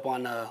posted up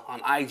on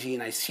IG,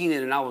 and I seen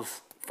it, and I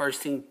was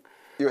first thing.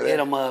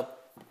 Hit him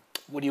up.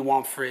 What do you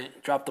want for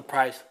it? Drop the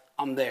price.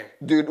 I'm there.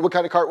 Dude, what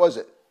kind of cart was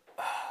it?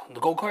 The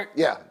go-kart?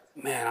 Yeah.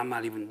 Man, I'm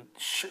not even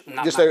sure.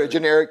 Just a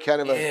generic kind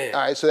of a. All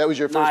right, so that was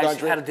your first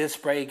entree? I had a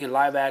disc brake and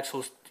live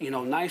axles. You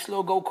know, nice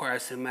little go-kart. I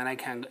said, man, I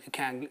can't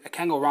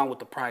go wrong with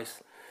the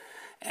price.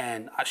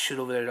 And I shoot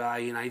over there to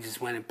IE, and I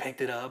just went and picked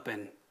it up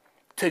and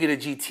took it to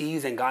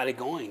GTs and got it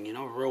going, you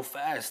know, real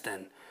fast.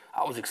 And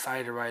I was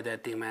excited to ride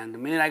that thing, man. The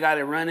minute I got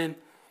it running,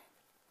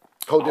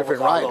 whole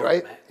different ride,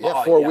 right?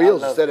 Four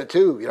wheels instead of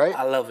two, right?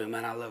 I love it,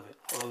 man. I love it.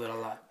 I love it a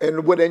lot.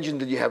 And what engine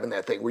did you have in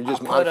that thing? Were you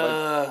just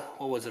modified?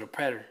 What was it, a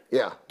Predator?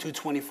 Yeah.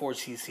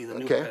 224cc, the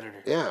new Predator.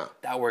 Yeah.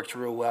 That worked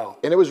real well.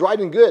 And it was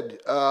riding good.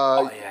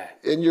 Oh,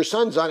 yeah. And your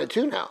son's on it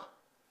too now.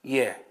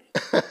 Yeah.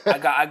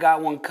 I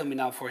got one coming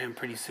out for him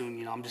pretty soon.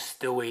 You know, I'm just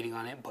still waiting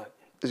on it, but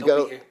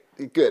he'll be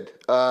here. Good.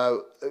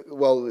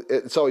 Well,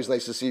 it's always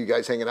nice to see you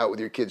guys hanging out with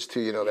your kids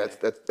too. You know,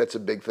 that's a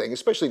big thing,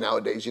 especially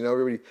nowadays. You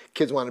know,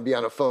 kids want to be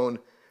on a phone.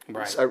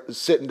 Right.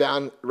 Sitting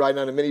down, riding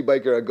on a mini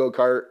bike or a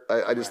go-kart.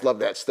 I just love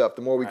that stuff.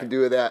 The more we can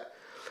do with that.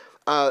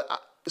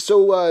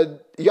 So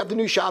you got the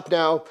new shop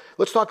now.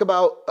 Let's talk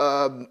about,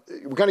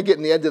 we're kind of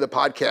getting the end of the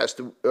podcast.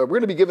 We're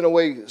going to be giving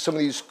away some of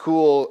these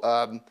cool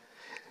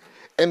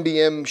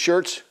MBM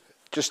shirts,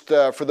 just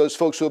for those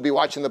folks who will be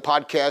watching the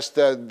podcast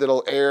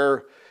that'll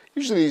air.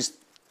 Usually these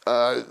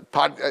we'll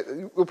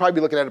probably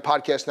be looking at a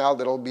podcast now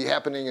that'll be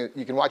happening.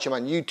 You can watch them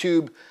on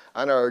YouTube,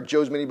 on our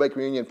Joe's Mini Bike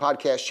Reunion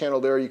podcast channel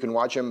there. You can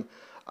watch them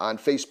on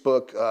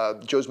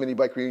Facebook, Joe's Mini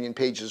Bike Reunion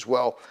page as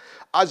well.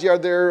 Ozzy, are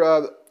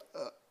there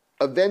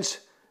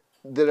events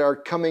that are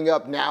coming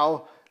up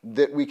now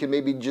that we can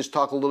maybe just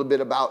talk a little bit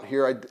about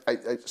here?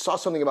 I saw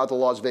something about the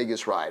Las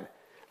Vegas ride.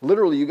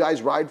 Literally, you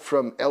guys ride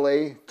from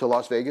LA to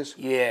Las Vegas?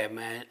 Yeah,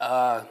 man.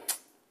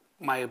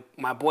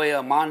 My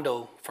boy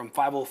Mondo from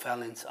 50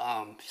 Felons,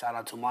 shout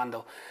out to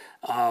Mondo.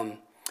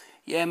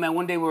 Yeah, man,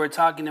 one day we were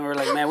talking and we were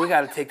like, man, we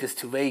got to take this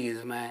to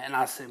Vegas, man. And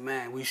I said,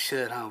 man, we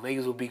should, huh?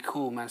 Vegas would be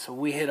cool, man. So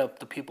we hit up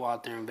the people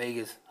out there in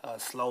Vegas,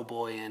 Slow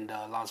Boy and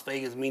Las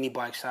Vegas Mini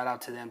Bike. Shout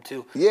out to them,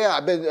 too. Yeah,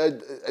 I've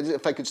been,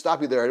 if I could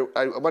stop you there,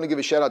 I want to give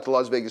a shout out to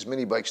Las Vegas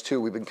Mini Bikes,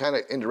 too. We've been kind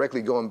of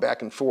indirectly going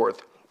back and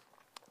forth.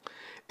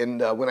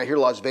 And when I hear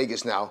Las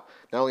Vegas now,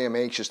 not only am I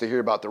anxious to hear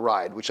about the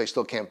ride, which I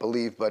still can't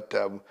believe, but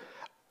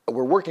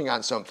we're working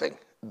on something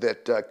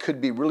that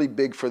could be really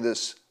big for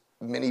this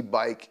mini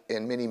bike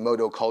and mini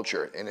moto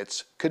culture. And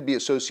it's could be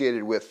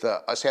associated with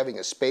us having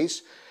a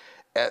space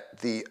at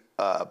the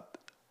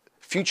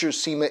future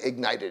SEMA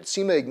Ignited.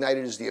 SEMA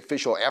Ignited is the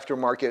official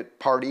aftermarket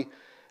party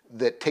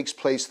that takes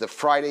place the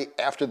Friday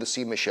after the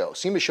SEMA show.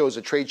 SEMA show is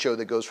a trade show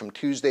that goes from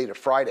Tuesday to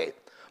Friday.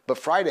 But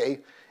Friday,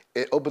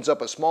 it opens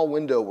up a small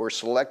window where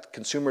select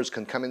consumers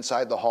can come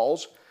inside the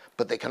halls,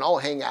 but they can all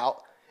hang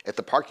out at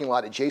the parking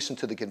lot adjacent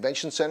to the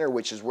convention center,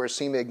 which is where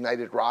SEMA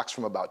Ignited rocks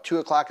from about 2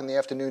 o'clock in the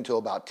afternoon till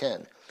about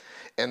 10.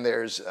 And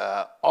there's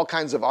all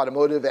kinds of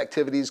automotive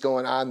activities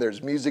going on.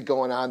 There's music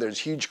going on. There's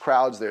huge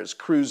crowds. There's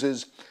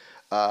cruises.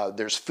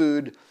 There's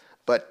food.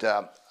 But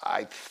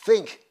I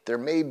think there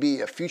may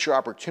be a future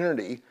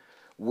opportunity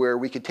where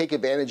we could take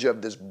advantage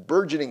of this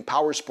burgeoning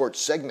power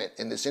sports segment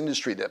in this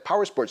industry. The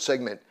power sports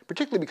segment,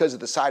 particularly because of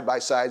the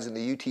side-by-sides and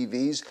the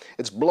UTVs,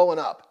 it's blowing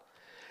up.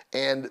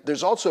 And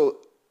there's also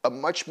a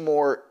much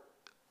more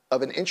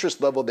of an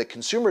interest level that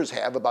consumers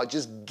have about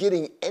just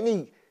getting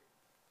any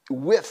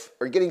whiff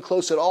or getting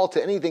close at all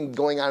to anything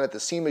going on at the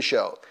SEMA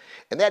show.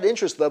 And that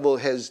interest level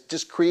has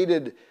just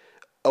created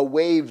a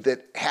wave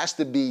that has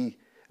to be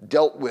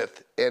dealt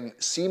with. And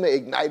SEMA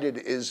Ignited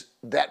is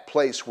that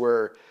place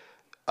where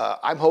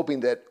I'm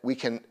hoping that we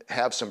can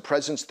have some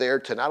presence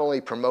there to not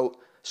only promote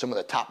some of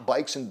the top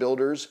bikes and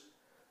builders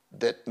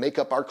that make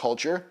up our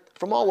culture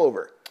from all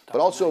over,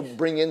 but also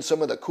bring in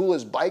some of the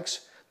coolest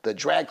bikes, the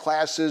drag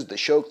classes, the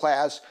show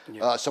class,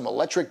 some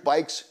electric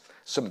bikes,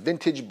 some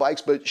vintage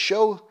bikes, but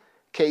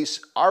showcase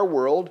our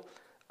world.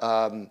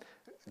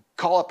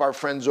 Call up our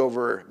friends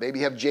over, maybe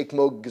have Jake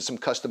Moog get some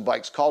custom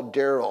bikes, call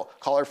Daryl,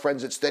 call our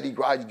friends at Steady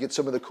Garage, get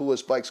some of the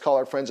coolest bikes, call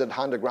our friends at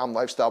Honda Ground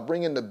Lifestyle,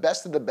 bring in the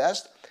best of the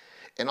best,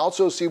 and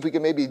also see if we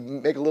can maybe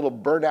make a little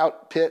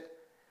burnout pit,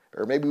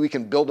 or maybe we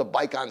can build a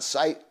bike on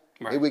site.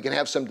 Right. Maybe we can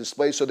have some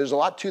displays. So there's a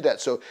lot to that.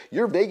 So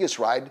your Vegas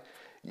ride,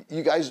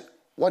 you guys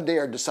one day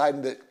are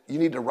deciding that you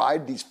need to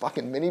ride these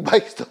fucking mini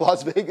bikes to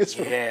Las Vegas.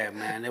 Yeah,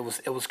 man, it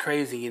was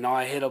crazy. You know,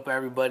 I hit up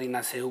everybody and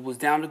I said, who was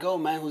down to go,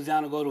 man? Who's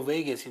down to go to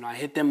Vegas? You know, I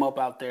hit them up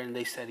out there and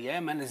they said, yeah,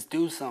 man, let's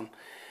do some.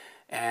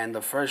 And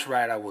the first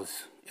ride it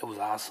was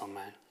awesome,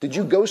 man. Did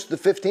you ghost the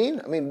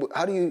 15? I mean,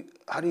 how do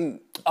you?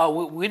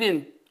 Oh, we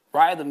didn't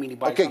ride the mini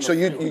bikes. Okay, so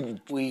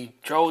we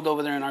drove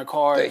over there in our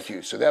car. Thank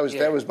you. So that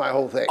was my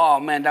whole thing.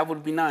 Oh man, that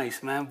would be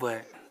nice, man.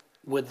 But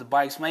would the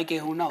bikes make it?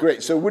 Who knows?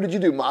 Great. So what did you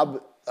do,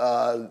 Mob?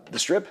 The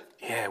strip?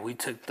 Yeah, we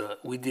did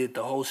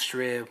the whole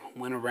strip.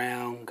 Went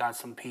around, got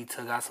some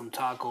pizza, got some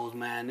tacos.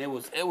 Man, it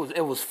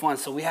was fun.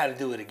 So we had to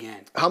do it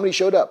again. How many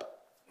showed up?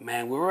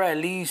 Man, we were at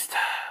least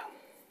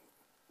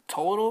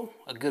total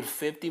a good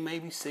 50,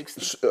 maybe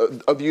 60.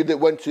 Of you that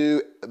went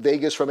to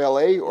Vegas from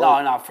LA, or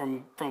no,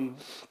 from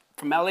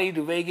LA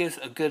to Vegas,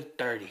 a good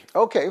 30.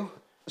 Okay.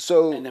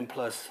 So and then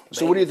plus.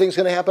 So what do you think is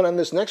going to happen on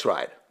this next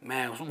ride?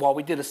 Man, well,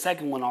 we did a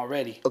second one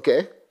already.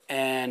 Okay.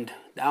 And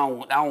that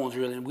one was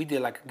really, we did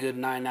like a good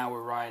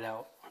 9-hour ride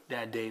out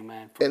that day,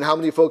 man. And how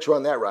many folks were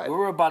on that ride? We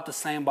were about the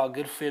same, about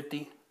good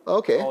 50.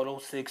 Okay. Total,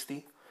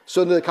 60.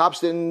 So the cops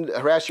didn't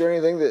harass you or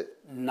anything?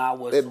 Not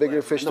whatsoever. They had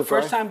bigger fish to fry?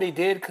 The first time they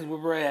did, because we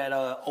were at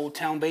Old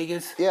Town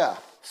Vegas. Yeah.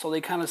 So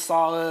they kind of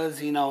saw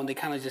us, you know, and they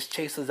kind of just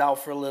chased us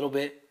out for a little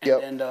bit.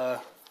 And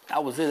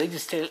that was it.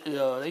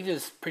 They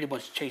just pretty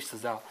much chased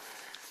us out.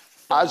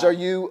 Oz, are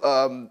you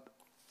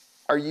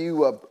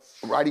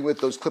riding with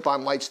those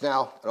clip-on lights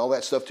now and all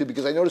that stuff too?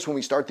 Because I notice when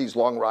we start these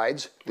long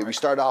rides that we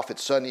start off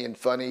it's sunny and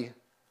funny,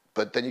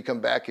 but then you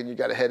come back and you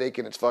got a headache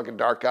and it's fucking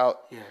dark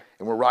out. Yeah.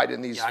 And we're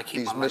riding these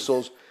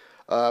missiles.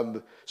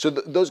 So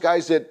those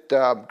guys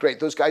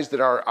those guys that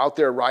are out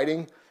there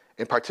riding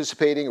and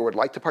participating or would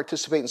like to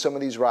participate in some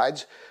of these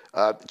rides,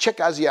 check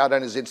Ozzy out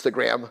on his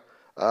Instagram.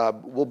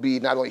 We'll be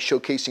not only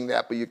showcasing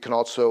that, but you can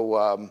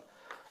also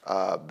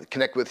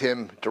connect with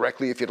him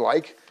directly if you'd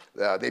like.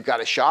 They've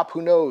got a shop.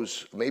 Who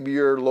knows? Maybe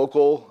you're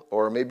local,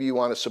 or maybe you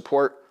want to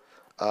support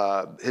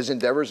his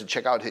endeavors and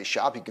check out his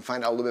shop. You can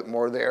find out a little bit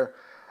more there.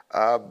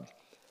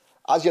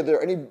 Ozzy, are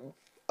there any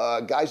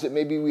guys that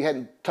maybe we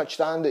hadn't touched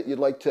on that you'd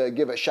like to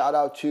give a shout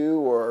out to?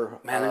 Or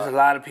man, there's a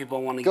lot of people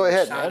I want to give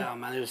a shout out,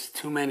 man. There's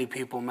too many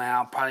people, man.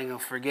 I'm probably gonna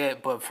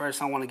forget, but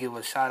first I want to give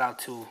a shout out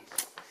to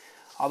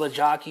all the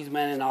jockeys,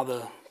 man, and all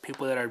the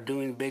people that are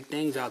doing big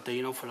things out there,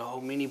 you know, for the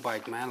whole mini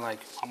bike, man. Like,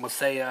 I'm going to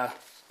say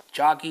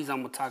jockeys, I'm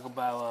going to talk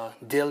about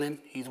Dylan.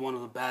 He's one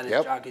of the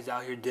baddest jockeys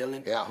out here,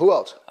 Dylan. Yeah, who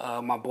else?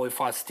 My boy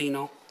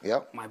Faustino.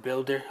 Yep. My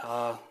builder.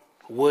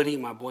 Woody,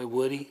 my boy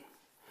Woody.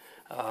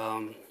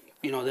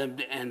 You know, them,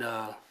 and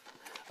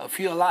there's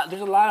a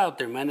lot out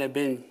there, man, that have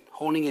been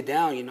holding it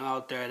down, you know,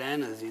 out there at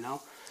Anna's, you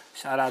know.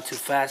 Shout out to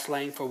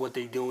Fastlane for what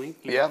they're doing.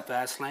 You know,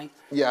 Fastlane.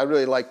 Yeah, I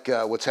really like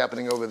what's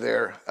happening over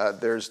there.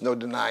 There's no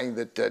denying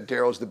that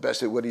Daryl's the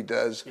best at what he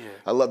does. Yeah.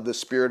 I love the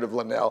spirit of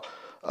Linnell.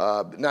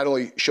 Not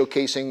only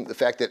showcasing the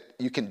fact that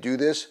you can do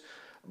this,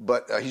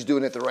 but he's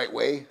doing it the right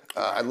way.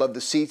 I love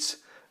the seats.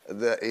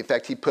 In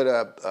fact, he put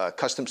a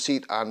custom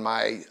seat on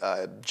my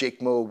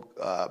Jake Moe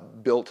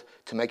built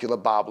Temecula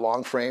Bob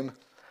long frame.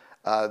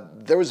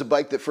 There was a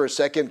bike that for a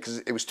second, because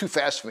it was too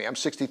fast for me. I'm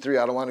 63,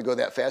 I don't want to go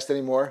that fast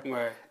anymore.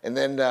 Right. And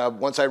then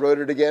once I rode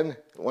it again,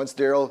 once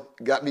Daryl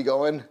got me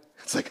going,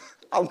 it's like,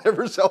 I'll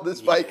never sell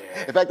this bike.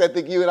 In fact, I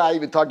think you and I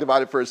even talked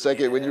about it for a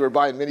second when you were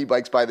buying mini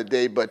bikes by the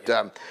day. But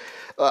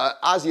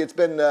Ozzy, it's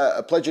been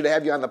a pleasure to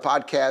have you on the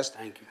podcast.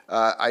 Thank you.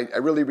 I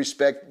really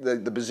respect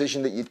the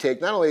position that you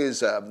take, not only as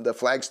the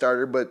flag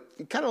starter, but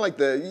kind of like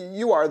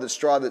you are the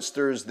straw that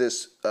stirs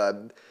this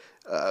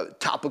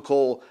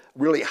topical,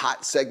 really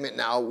hot segment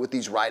now with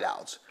these ride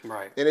outs.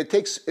 Right. And it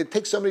takes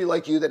somebody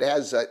like you that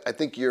has, I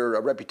think,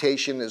 your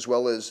reputation as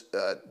well as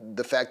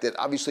the fact that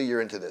obviously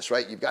you're into this,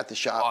 right? You've got the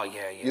shop. Oh,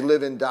 yeah. You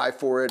live and die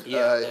for it,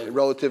 Yeah.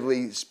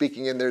 relatively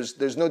speaking, and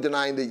there's no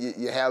denying that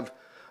you have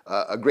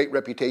a great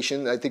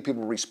reputation. I think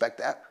people respect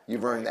that.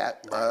 You've earned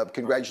that.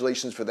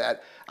 Congratulations for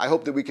that. I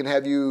hope that we can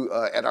have you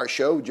at our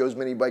show, Joe's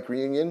Mini Bike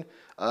Reunion.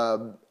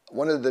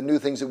 One of the new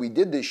things that we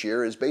did this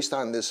year is based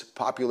on this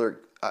popular,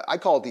 I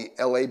call it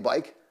the LA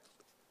Bike,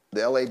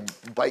 the LA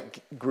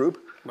Bike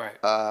Group. Right.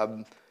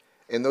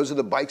 And those are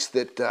the bikes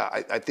that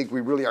I think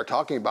we really are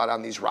talking about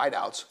on these ride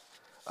outs.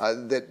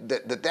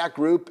 That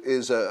group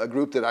is a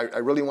group that I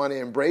really want to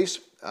embrace.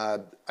 I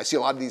see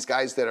a lot of these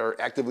guys that are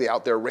actively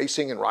out there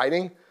racing and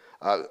riding.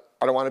 I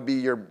don't want to be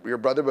your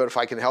brother, but if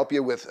I can help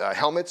you with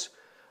helmets,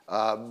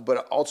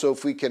 but also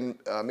if we can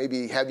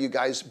maybe have you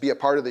guys be a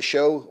part of the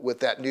show with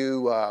that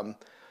new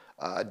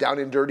Down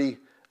and Dirty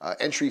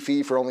entry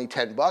fee for only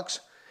 $10.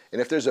 And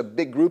if there's a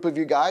big group of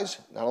you guys,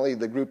 not only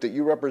the group that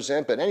you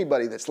represent, but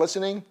anybody that's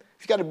listening,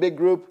 if you've got a big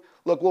group,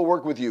 look, we'll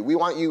work with you. We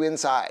want you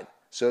inside.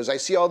 So as I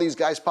see all these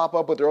guys pop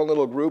up with their own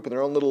little group and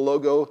their own little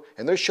logo,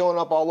 and they're showing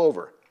up all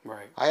over.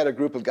 Right. I had a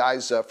group of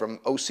guys from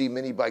OC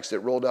Mini Bikes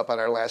that rolled up on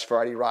our last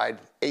Friday ride,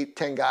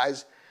 8-10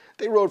 guys.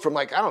 They rode from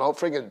like, I don't know,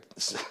 friggin'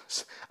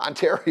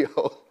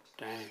 Ontario.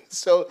 Dang.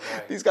 So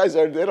these guys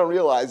they don't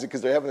realize it because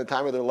they're having the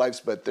time of their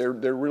lives, but they're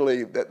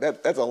really,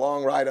 that's a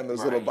long ride on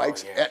those little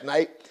bikes at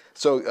night.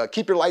 So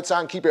keep your lights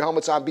on, keep your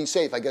helmets on, be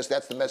safe. I guess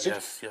that's the message.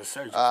 Yes,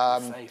 sir.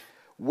 Just be safe.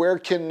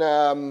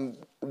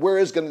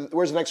 Where's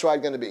the next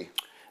ride gonna be?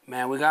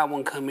 Man, we got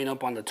one coming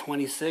up on the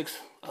 26th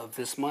of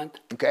this month.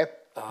 Okay.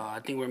 I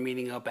think we're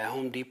meeting up at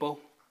Home Depot.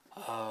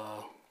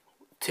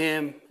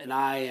 Tim and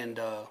I and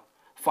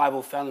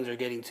 50 Felons are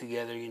getting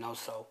together,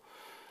 so.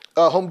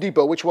 Home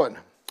Depot, which one?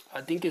 I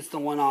think it's the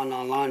one on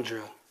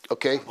Alondra.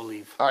 Okay. I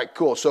believe. All right,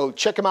 cool. So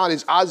check him out.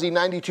 It's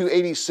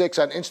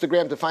Ozzy9286 on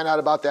Instagram to find out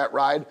about that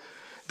ride.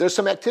 There's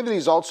some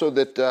activities also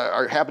that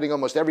are happening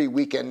almost every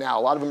weekend now.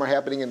 A lot of them are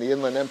happening in the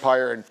Inland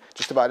Empire and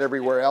just about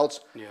everywhere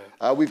else.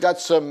 Yeah. We've got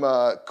some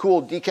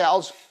cool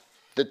decals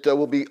that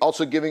we'll be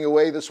also giving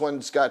away. This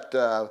one's got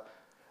a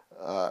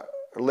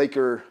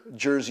Laker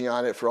jersey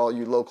on it for all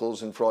you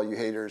locals and for all you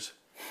haters.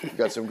 We've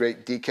got some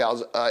great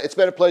decals. It's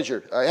been a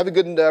pleasure. Have a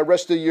good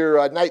rest of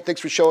your night.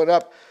 Thanks for showing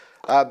up.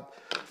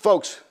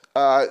 Folks,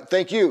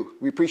 thank you.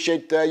 We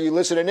appreciate you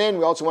listening in.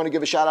 We also want to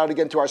give a shout out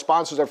again to our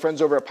sponsors, our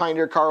friends over at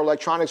Pioneer Car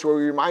Electronics, where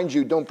we remind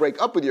you, don't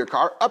break up with your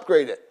car,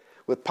 upgrade it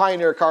with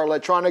Pioneer Car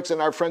Electronics,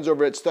 and our friends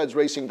over at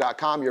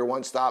studsracing.com, your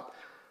one-stop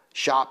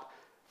shop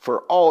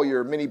for all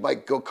your mini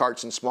bike,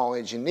 go-karts, and small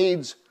engine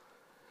needs.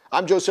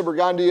 I'm Joe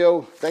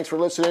Cibergandio. Thanks for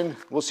listening.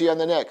 We'll see you on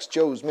the next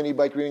Joe's Mini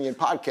Bike Reunion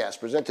podcast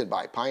presented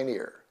by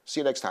Pioneer. See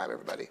you next time,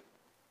 everybody.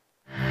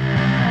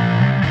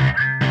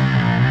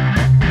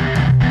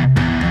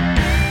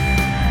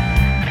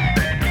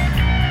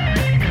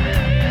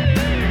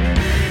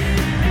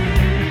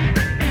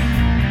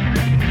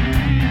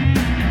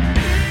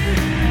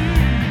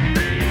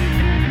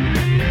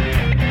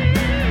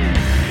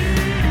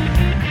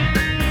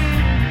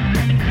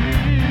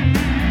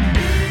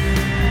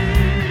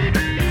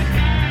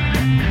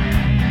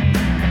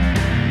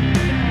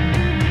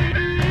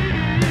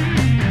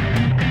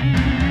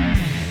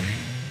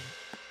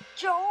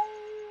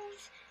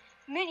 Joe's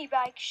Mini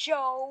Bike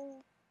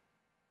Show.